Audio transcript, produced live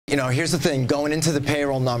You know, here's the thing. Going into the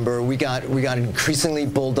payroll number, we got increasingly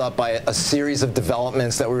bulled up by a series of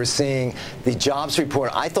developments that we were seeing. The jobs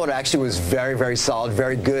report, I thought actually was very, very solid,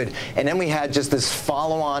 very good. And then we had just this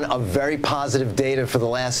follow-on of very positive data for the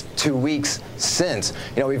last 2 weeks since.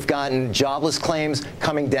 You know, we've gotten jobless claims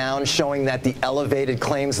coming down, showing that the elevated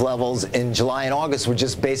claims levels in July and August were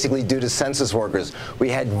just basically due to census workers. We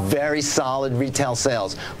had very solid retail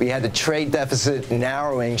sales. We had the trade deficit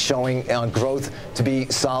narrowing, showing growth to be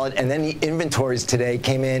solid. And then the inventories today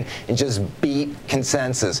came in and just beat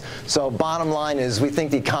consensus. So bottom line is we think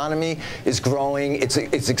the economy is growing. It's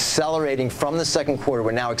accelerating from the second quarter.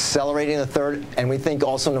 We're now accelerating the third, and we think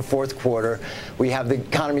also in the fourth quarter we have the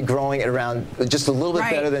economy growing at around just a little bit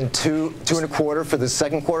better than 2.25 for the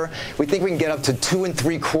second quarter. We think we can get up to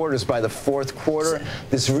 2.75 by the fourth quarter.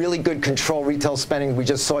 This really good control retail spending we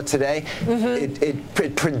just saw today,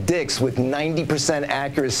 it predicts with 90%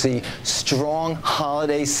 accuracy strong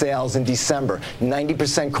holiday sales in December,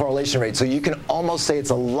 90% correlation rate. So you can almost say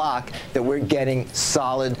it's a lock that we're getting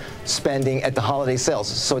solid spending at the holiday sales.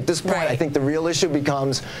 So at this point, I think the real issue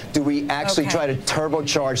becomes, do we actually try to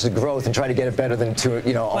turbocharge the growth and try to get it better than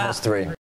almost 3?